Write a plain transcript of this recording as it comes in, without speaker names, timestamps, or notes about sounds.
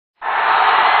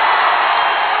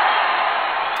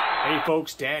Hey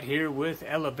folks, Dad here with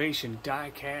Elevation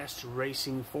Diecast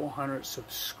Racing 400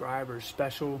 subscribers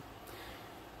special,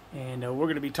 and we're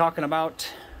going to be talking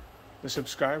about the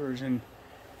subscribers and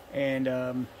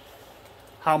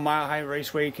how Mile High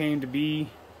Raceway came to be,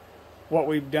 what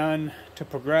we've done to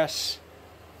progress,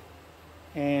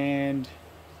 and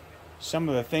some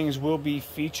of the things we'll be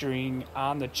featuring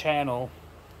on the channel.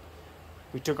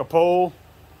 We took a poll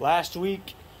last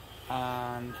week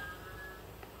on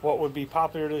what would be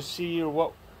popular to see or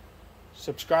what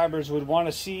subscribers would want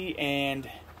to see, and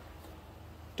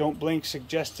Don't Blink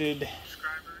suggested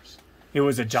it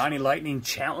was a Johnny Lightning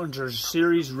Challenger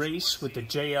Series race with the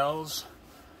JLs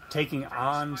taking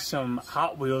on some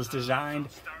Hot Wheels designed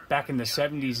back in the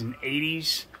 70s and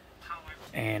 80s.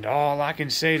 And all I can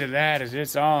say to that is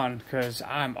it's on, because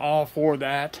I'm all for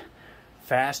that.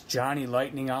 Fast Johnny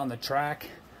Lightning on the track.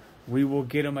 We will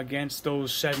get him against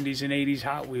those 70s and 80s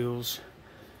Hot Wheels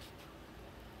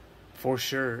for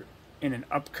sure in an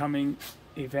upcoming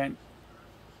event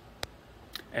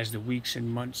as the weeks and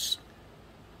months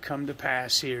come to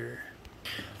pass here.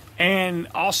 And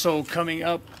also coming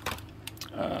up,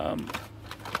 a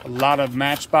lot of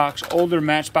Matchbox, older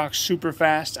Matchbox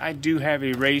Superfast. I do have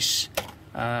a race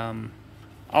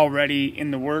already in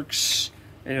the works.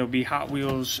 It'll be Hot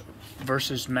Wheels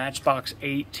versus Matchbox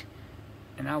 8,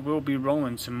 and I will be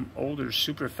rolling some older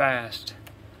Superfast.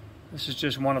 This is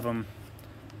just one of them.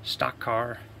 Stock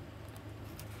car.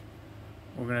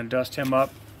 We're gonna dust him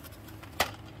up,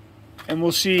 and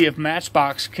we'll see if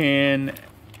Matchbox can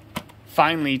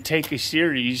finally take a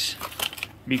series,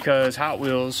 because Hot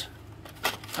Wheels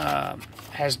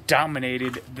has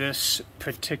dominated this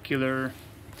particular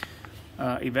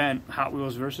event. Hot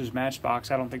Wheels versus Matchbox.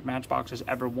 I don't think Matchbox has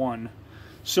ever won,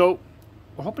 so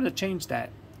we're hoping to change that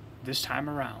this time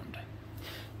around.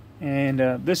 And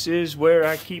this is where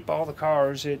I keep all the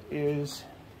cars. It is,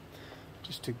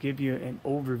 just to give you an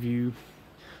overview,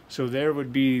 so there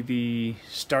would be the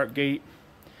start gate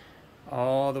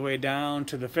all the way down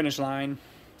to the finish line.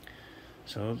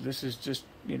 So this is just,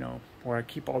 you know, where I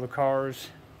keep all the cars.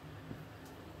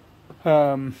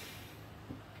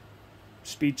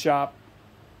 Speed shop,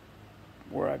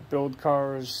 where I build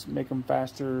cars, make them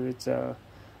faster. It's a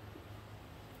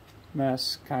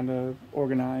mess, kind of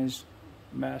organized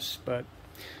mess, but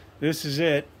this is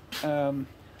it.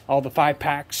 All the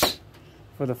 5-packs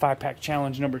for the 5-pack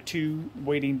challenge number 2,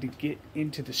 waiting to get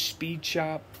into the speed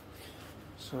shop.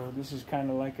 So this is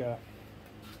kind of like a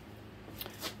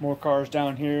more cars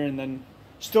down here, and then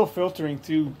still filtering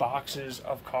through boxes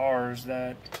of cars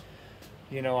that,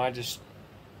 you know,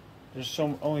 there's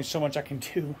only so much I can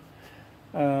do.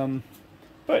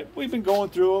 But we've been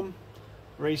going through them,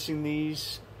 racing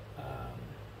these,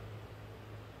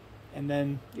 and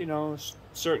then, you know,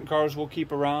 certain cars we'll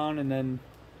keep around. And then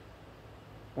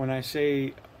when I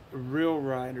say real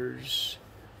riders,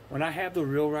 when I have the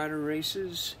real rider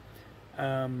races,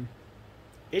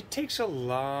 it takes a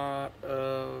lot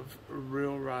of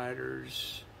real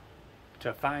riders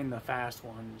to find the fast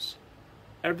ones.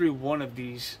 Every one of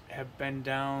these have been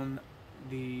down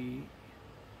the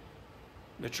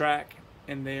track,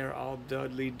 and they are all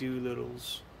Dudley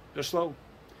Doolittles. They're slow,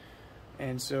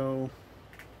 and so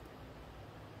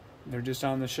they're just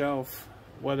on the shelf.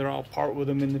 Whether I'll part with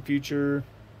them in the future,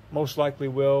 most likely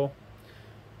will.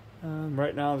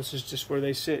 Right now, this is just where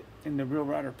they sit in the Real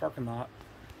Rider parking lot.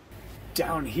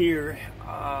 Down here,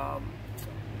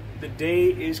 the day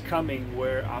is coming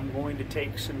where I'm going to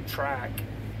take some track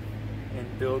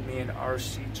and build me an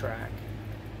RC track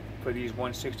for these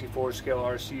 1/64 scale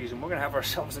RCs, and we're gonna have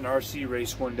ourselves an RC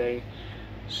race one day.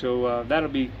 So that'll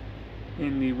be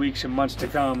in the weeks and months to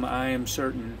come, I am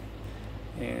certain,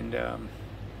 and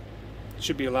it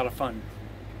should be a lot of fun.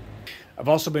 I've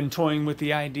also been toying with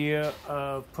the idea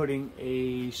of putting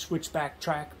a switchback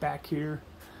track back here.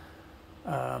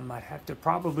 I'd have to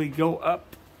probably go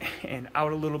up and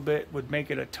out a little bit, would make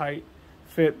it a tight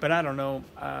fit, but I don't know.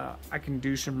 I can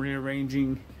do some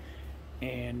rearranging,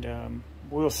 and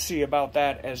we'll see about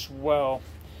that as well.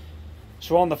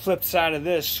 So on the flip side of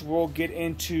this, we'll get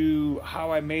into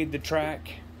how I made the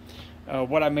track,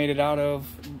 what I made it out of,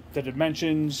 the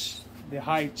dimensions, the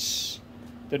heights,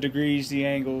 the degrees, the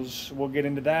angles. We'll get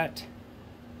into that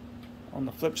on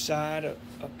the flip side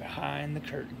of Behind the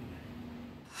Curtain.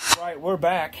 Right, we're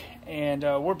back, and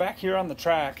we're back here on the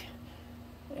track,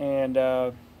 and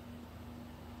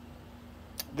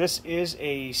this is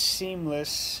a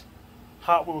seamless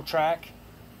Hot Wheel track,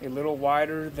 a little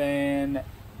wider than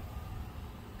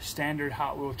standard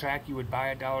Hot Wheel track you would buy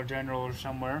at Dollar General or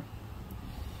somewhere.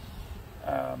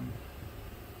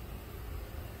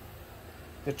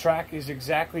 The track is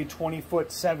exactly 20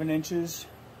 foot 7 inches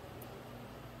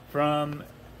from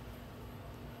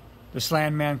the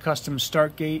Slandman Custom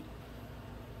start gate.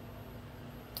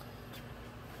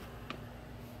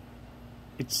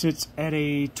 It sits at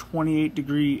a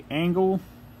 28-degree angle.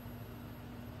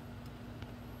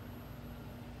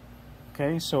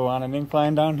 Okay, so on an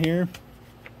incline down here,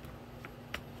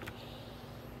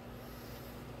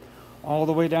 all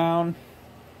the way down,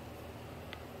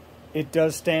 it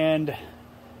does stand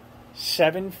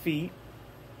 7 feet.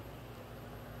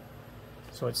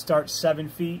 So it starts 7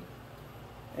 feet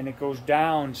and it goes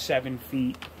down 7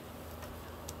 feet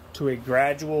to a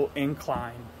gradual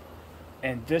incline.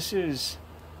 And this is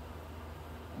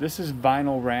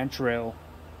vinyl ranch rail.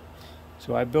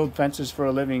 So I build fences for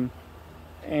a living,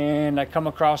 and I come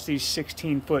across these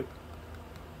 16-foot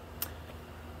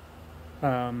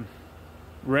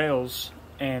rails,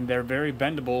 and they're very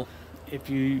bendable if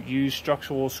you use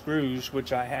structural screws,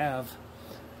 which I have,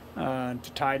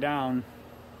 to tie down,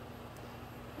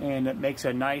 and it makes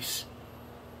a nice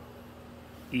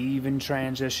even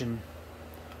transition,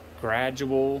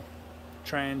 gradual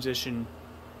transition.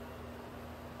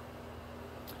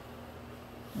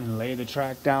 And lay the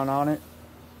track down on it.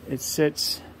 It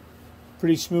sits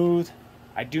pretty smooth.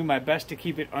 I do my best to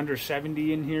keep it under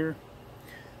 70 in here.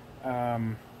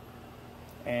 And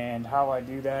how I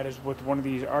do that is with one of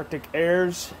these Arctic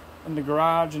Airs in the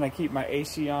garage, and I keep my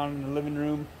AC on in the living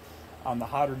room on the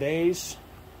hotter days.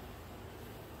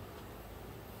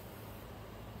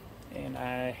 And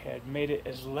I had made it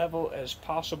as level as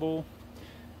possible.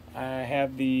 I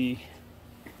have the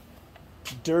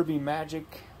Derby Magic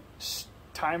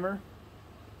timer,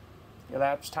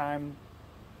 elapsed time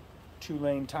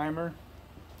 2-lane timer.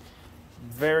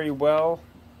 Very well,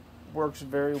 works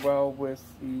very well with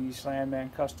the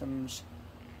Slandman Customs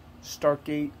start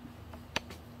gate.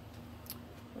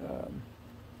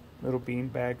 Little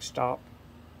beanbag stop.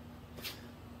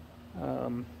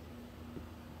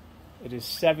 It is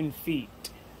 7 feet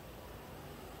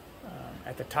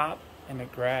at the top, and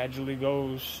it gradually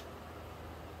goes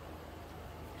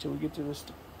till we get to this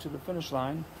to the finish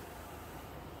line.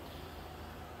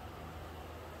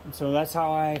 And so that's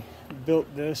how I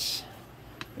built this.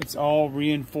 It's all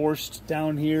reinforced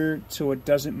down here so it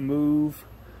doesn't move.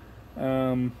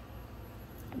 Lighting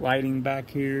back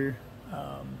here,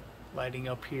 lighting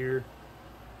up here,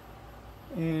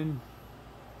 and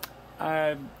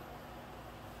I'm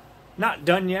not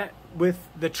done yet with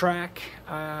the track.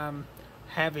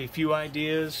 Have a few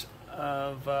ideas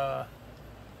of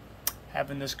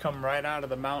having this come right out of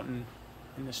the mountain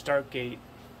in the start gate,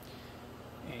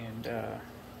 and a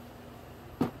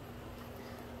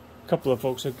couple of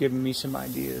folks have given me some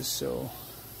ideas, so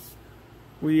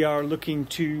we are looking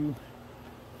to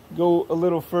go a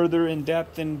little further in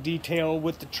depth and detail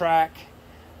with the track,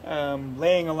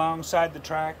 laying alongside the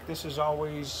track. This is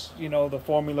always, you know, the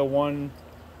Formula One.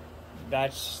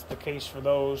 That's the case for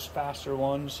those faster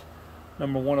ones.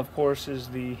 Number one, of course, is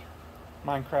the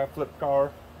Minecraft flip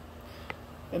car.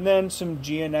 And then some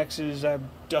GNXs I've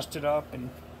dusted up, and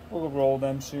we'll roll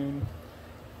them soon.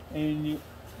 And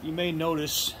you may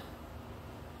notice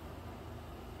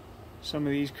some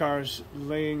of these cars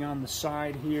laying on the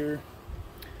side here.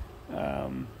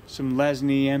 Some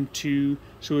Lesney M2,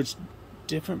 so it's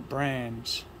different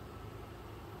brands.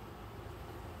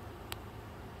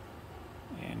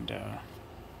 And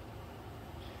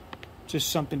just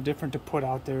something different to put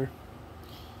out there.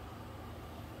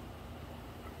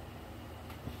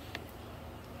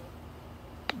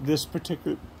 This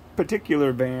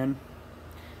particular van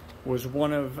was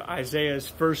one of Isaiah's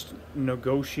first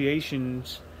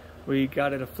negotiations. We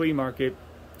got at a flea market,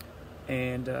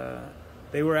 and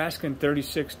they were asking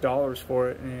 $36 for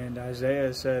it, and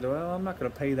Isaiah said, well, I'm not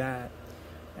going to pay that.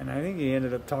 And I think he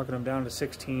ended up talking him down to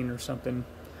 16 or something.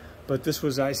 But this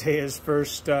was Isaiah's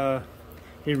first,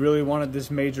 he really wanted this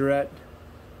Majorette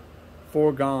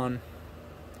foregone,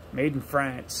 made in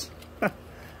France.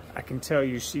 I can tell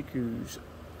you Sicus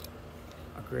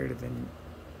are greater than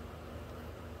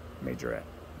Majorette.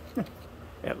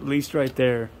 At least right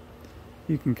there,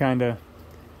 you can kind of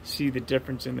see the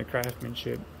difference in the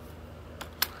craftsmanship.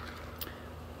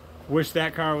 Wish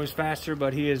that car was faster,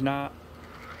 but he is not.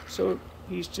 So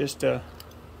he's just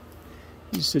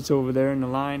he sits over there in the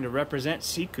line to represent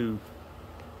Siku.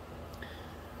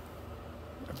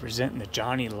 Representing the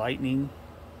Johnny Lightning.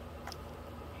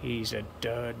 He's a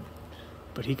dud,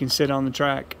 but he can sit on the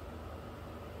track.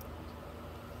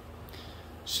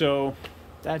 So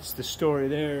that's the story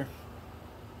there.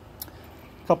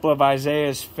 A couple of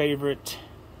Isaiah's favorite.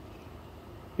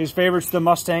 His favorite's the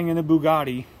Mustang and the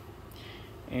Bugatti.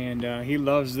 And he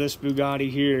loves this Bugatti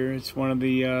here. It's one of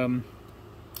the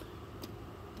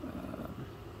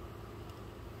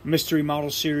Mystery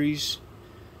Model Series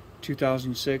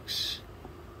 2006,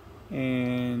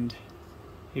 and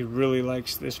he really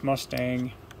likes this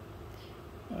Mustang.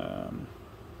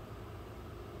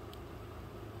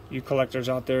 You collectors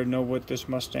out there know what this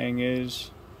Mustang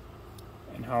is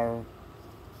and how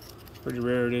pretty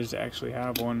rare it is to actually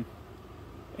have one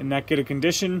in that good a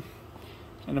condition.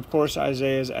 And of course,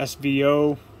 Isaiah's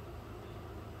SVO.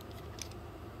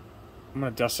 I'm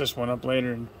going to dust this one up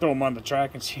later and throw him on the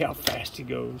track and see how fast he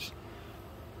goes.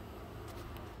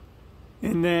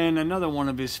 And then another one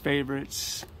of his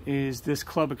favorites is this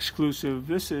club exclusive.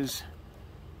 This is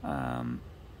one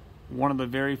of the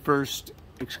very first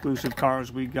exclusive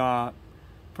cars we got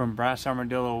from Brass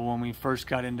Armadillo when we first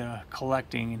got into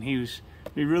collecting, and he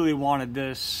really wanted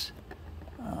this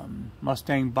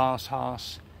Mustang Boss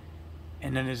Hoss.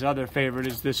 And then his other favorite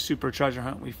is this Super Treasure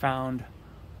Hunt we found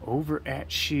over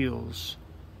at Scheels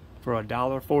for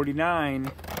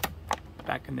 $1.49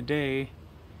 back in the day.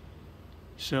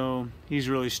 So he's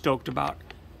really stoked about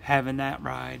having that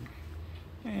ride.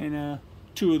 And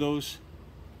two of those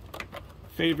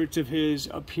favorites of his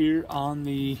up here on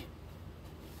the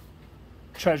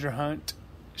Treasure Hunt,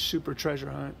 Super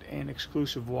Treasure Hunt, and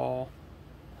exclusive wall.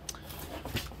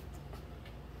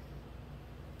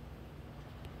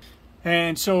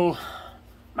 And so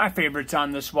my favorites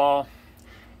on this wall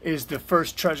is the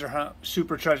first treasure hunt,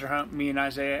 Super Treasure Hunt me and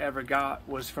Isaiah ever got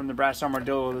was from the Brass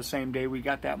Armadillo the same day we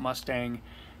got that Mustang.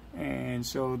 And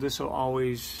so this will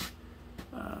always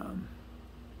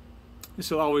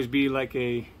be like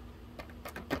a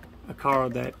car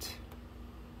that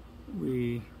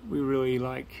we really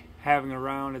like having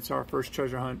around. It's our first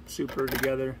treasure hunt Super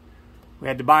together. We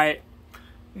had to buy it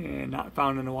and not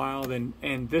found in a while.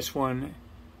 And this one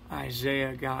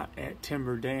Isaiah got at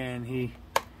Timber Dan.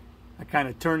 I kind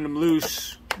of turned him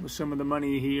loose with some of the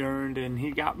money he earned, and he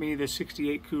got me the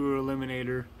 68 Cougar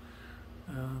Eliminator.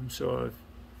 So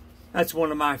that's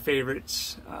one of my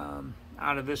favorites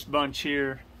out of this bunch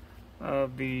here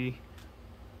of the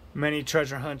many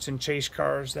treasure hunts and chase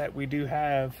cars that we do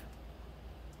have.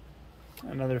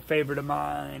 Another favorite of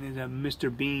mine is a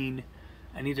Mr. Bean.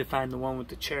 I need to find the one with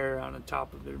the chair on the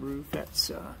top of the roof.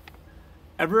 That's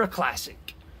ever a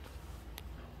classic.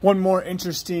 One more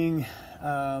interesting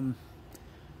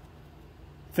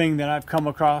thing that I've come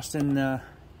across in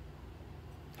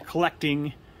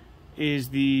collecting is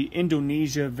the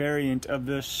Indonesia variant of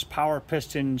this Power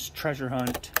Pistons treasure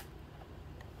hunt.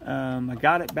 I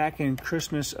got it back in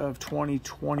Christmas of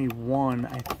 2021,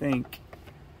 I think.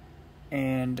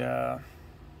 And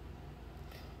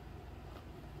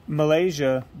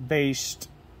Malaysia based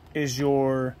is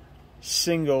your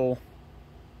single,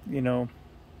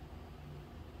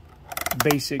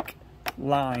 basic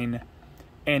line,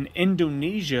 and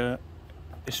Indonesia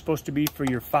is supposed to be for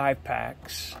your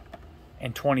 5-packs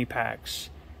and 20-packs.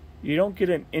 You don't get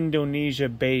an Indonesia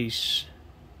base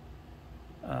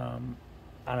on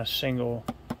a single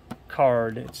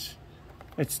card.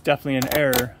 It's definitely an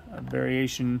error, a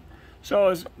variation. So it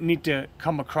was neat to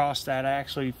come across that. I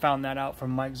actually found that out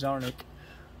from Mike Zarnick,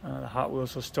 the Hot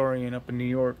Wheels historian up in New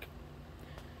York.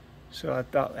 So I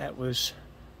thought that was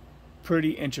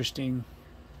pretty interesting.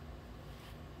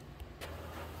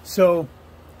 So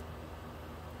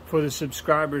for the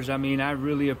subscribers, I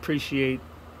really appreciate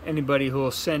anybody who will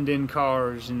send in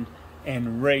cars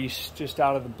and race just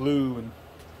out of the blue, and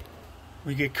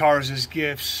we get cars as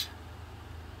gifts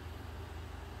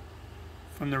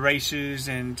from the races,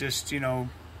 and just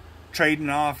trading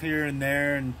off here and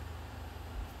there, and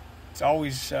it's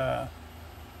always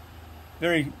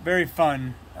very, very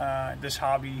fun, this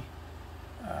hobby.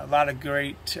 A lot of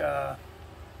great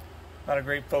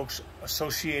folks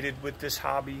associated with this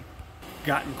hobby.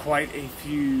 Gotten quite a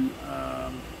few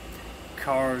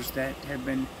cars that have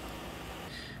been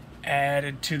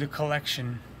added to the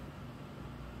collection.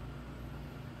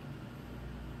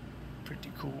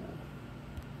 Pretty cool.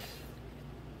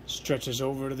 Stretches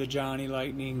over to the Johnny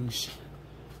Lightnings.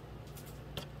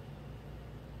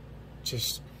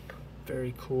 Just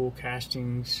very cool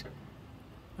castings.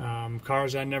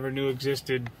 Cars I never knew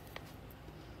existed.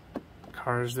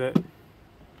 Cars that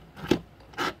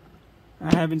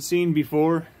I haven't seen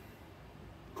before.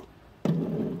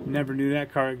 Never knew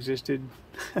that car existed.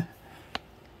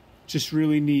 Just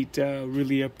really neat.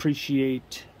 Really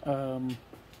appreciate the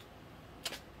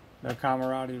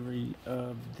camaraderie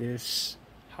of this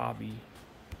hobby.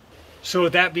 So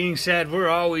with that being said, we're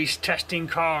always testing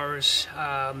cars.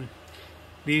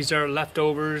 These are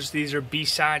leftovers. These are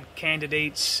B-side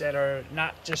candidates that are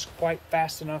not just quite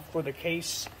fast enough for the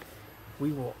case.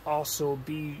 We will also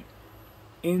be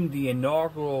in the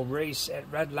inaugural race at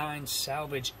Redline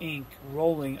Salvage Inc.,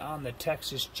 rolling on the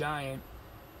Texas Giant.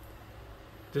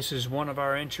 This is one of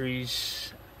our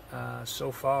entries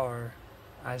so far.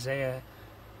 Isaiah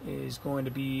is going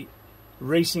to be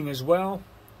racing as well.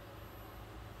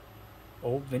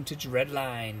 Old vintage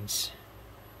Redlines.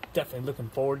 Definitely looking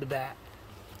forward to that.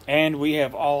 And we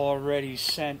have already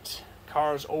sent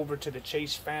cars over to the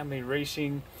Chase Family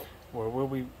Racing, where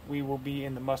we will be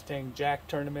in the Mustang Jack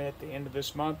tournament at the end of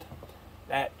this month.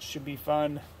 That should be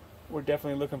fun. We're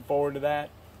definitely looking forward to that.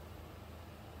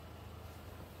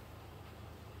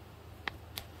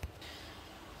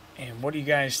 And what do you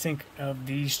guys think of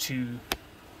these two?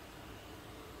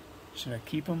 Should I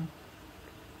keep them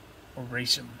or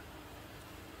race them?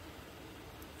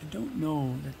 I don't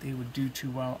know that they would do too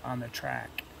well on the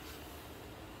track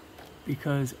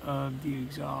because of the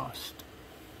exhaust.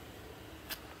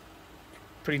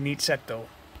 Pretty neat set though.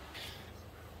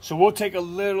 So we'll take a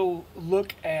little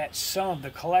look at some of the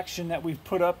collection that we've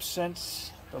put up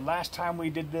since the last time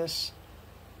we did this,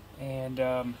 and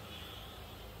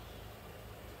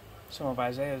some of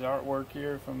Isaiah's artwork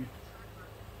here from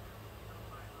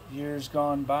years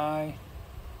gone by.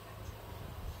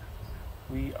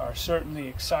 We are certainly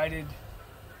excited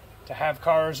to have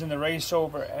cars in the race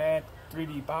over at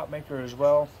 3D Bottmaker as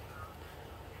well.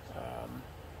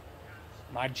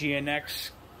 My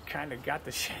GNX kind of got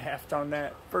the shaft on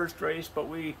that first race, but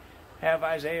we have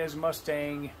Isaiah's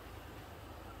Mustang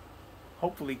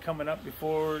hopefully coming up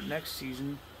before next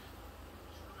season.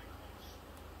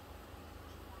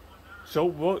 So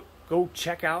we'll go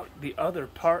check out the other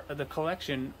part of the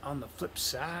collection on the flip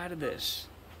side of this.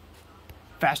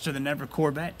 Faster Than Ever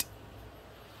Corvette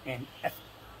and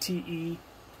FTE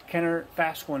Kenner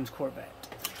Fast Ones Corvette.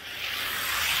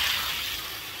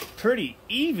 Pretty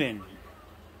even.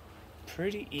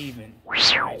 Pretty even.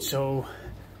 Alright, so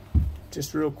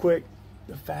just real quick,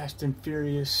 the Fast and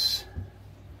Furious.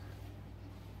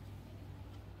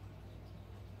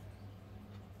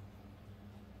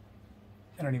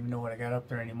 I don't even know what I got up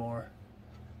there anymore.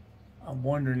 I'm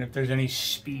wondering if there's any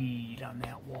speed on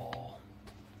that wall.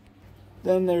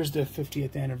 Then there's the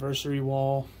 50th anniversary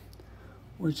wall,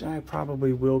 which I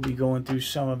probably will be going through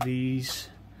some of these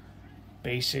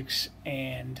basics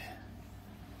and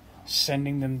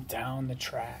sending them down the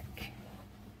track.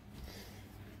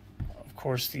 Of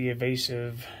course, the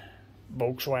evasive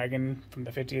Volkswagen from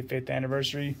the 55th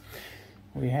anniversary.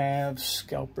 We have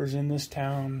scalpers in this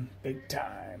town, big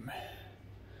time.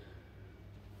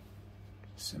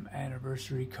 Some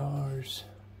anniversary cars.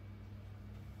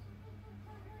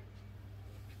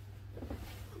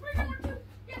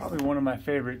 Probably one of my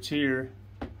favorites here,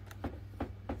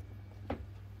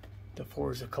 the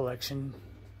Forza collection.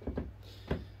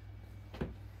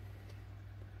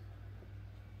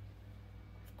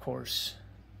 Of course,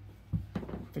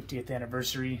 50th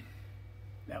anniversary.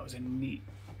 That was a neat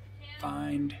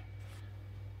find.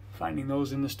 Finding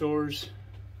those in the stores.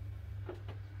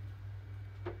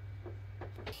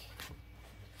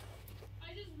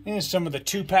 And some of the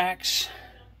 2-packs.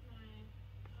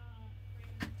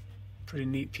 Pretty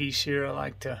neat piece here. I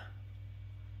like to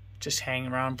just hang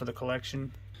around for the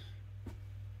collection.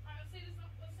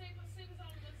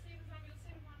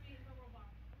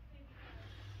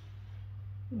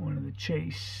 One of the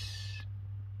Chase.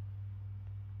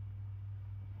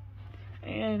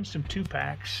 And some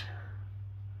 2-packs.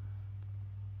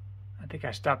 I think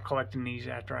I stopped collecting these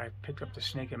after I picked up the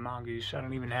Snake and Mongoose. So I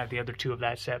don't even have the other two of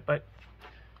that set, but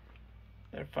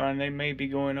they're fun. They may be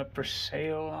going up for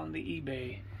sale on the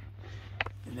eBay.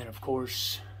 And then, of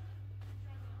course,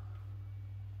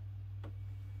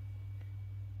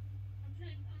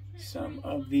 some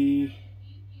of the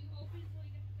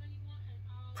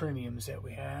premiums that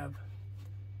we have.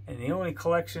 And the only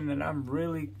collection that I'm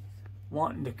really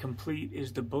wanting to complete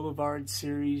is the Boulevard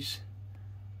series.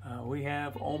 We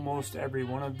have almost every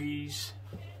one of these.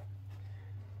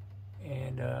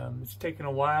 And it's taken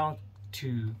a while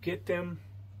to get them.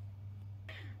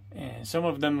 And some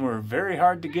of them were very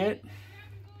hard to get.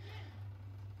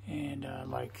 And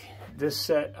like this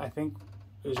set, I think,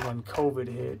 is when COVID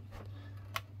hit.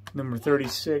 Number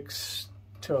 36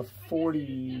 to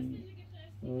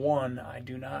 41, I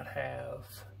do not have.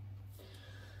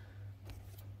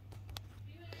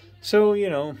 So, you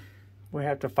know, we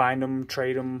have to find them,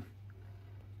 trade them.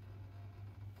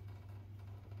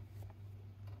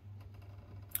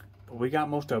 But we got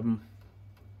most of them.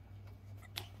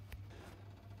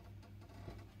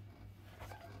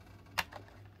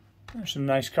 There's some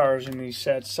nice cars in these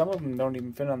sets. Some of them don't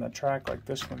even fit on the track, like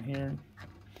this one here.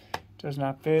 Does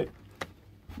not fit.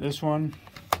 This one.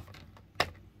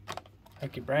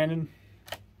 Thank you, Brandon.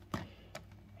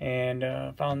 And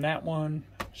found that one.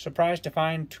 Surprised to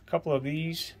find a couple of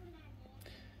these.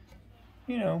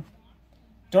 You know,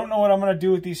 don't know what I'm going to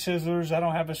do with these Sizzlers. I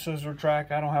don't have a Sizzler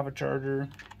track. I don't have a charger.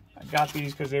 I got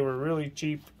these because they were really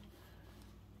cheap.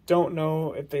 Don't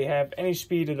know if they have any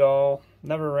speed at all.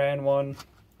 Never ran one.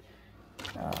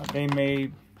 They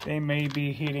may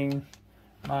be hitting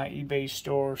my eBay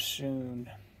store soon.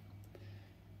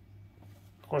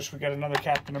 Of course, we got another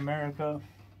Captain America.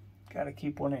 Got to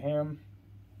keep one of him.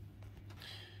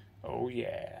 Oh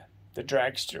yeah, the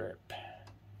drag strip.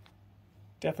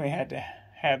 Definitely had to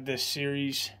have this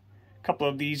series. A couple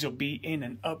of these will be in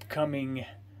an upcoming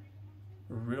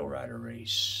Real Rider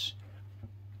race.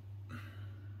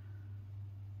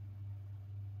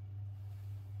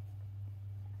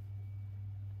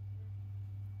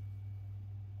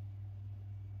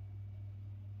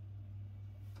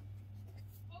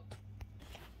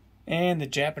 And the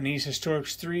Japanese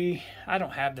Historics 3. I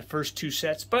don't have the first two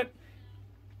sets, but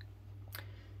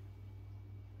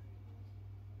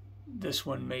this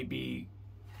one may be,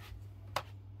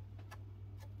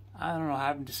 I don't know, I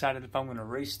haven't decided if I'm going to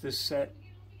race this set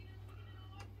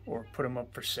or put them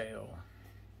up for sale.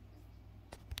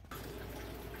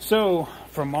 So,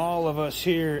 from all of us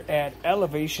here at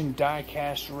Elevation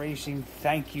Diecast Racing,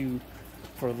 thank you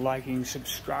for liking,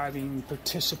 subscribing,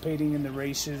 participating in the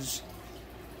races.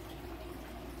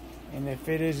 And if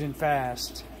it isn't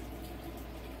fast,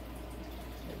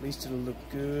 at least it'll look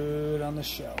good on the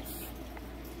shelf.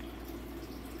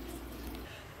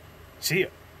 See ya.